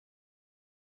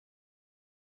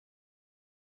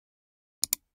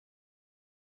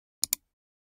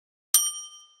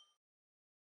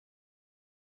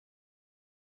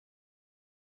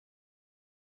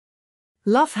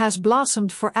love has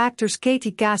blossomed for actors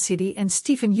Cassidy and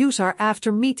Huszar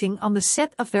after meeting on the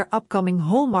set of their upcoming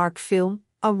Hallmark film,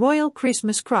 A Royal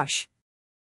Christmas Crush.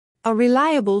 A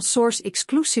reliable source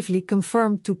exclusively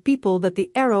confirmed to People that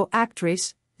the Arrow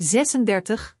actress,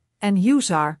 36, and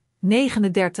Huszar,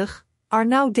 39, are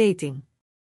now dating.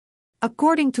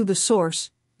 According to the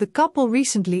source, the couple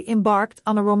recently embarked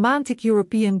on a romantic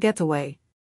European getaway.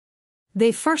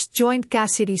 They first joined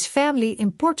Cassidy's family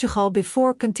in Portugal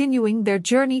before continuing their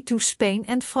journey to Spain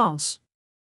and France.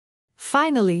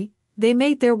 Finally, they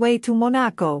made their way to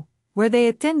Monaco, where they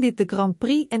attended the Grand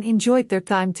Prix and enjoyed their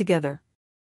time together.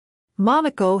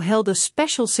 Monaco held a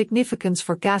special significance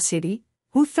for Cassidy,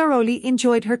 who thoroughly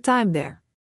enjoyed her time there.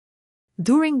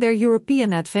 During their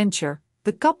European adventure,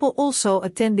 the couple also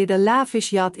attended a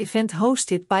lavish yacht event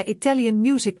hosted by Italian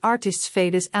music artists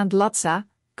Fedez and Lazza,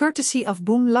 courtesy of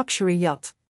Boom Luxury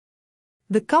Yacht.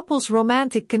 The couple's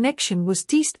romantic connection was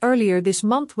teased earlier this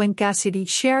month when Cassidy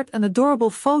shared an adorable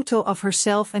photo of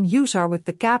herself and Huszar with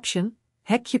the caption,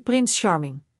 "Hekje Prins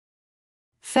Charming."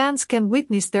 Fans can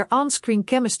witness their on-screen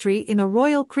chemistry in A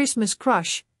Royal Christmas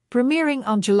Crush, premiering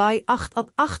on July 8 at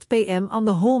 8 p.m. on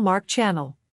the Hallmark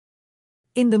channel.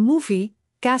 In the movie,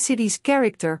 Cassidy's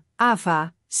character,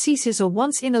 Ava, seizes a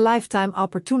once-in-a-lifetime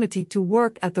opportunity to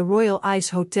work at the Royal Ice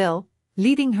Hotel,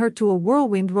 leading her to a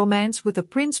whirlwind romance with a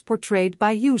prince portrayed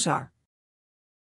by Huszar.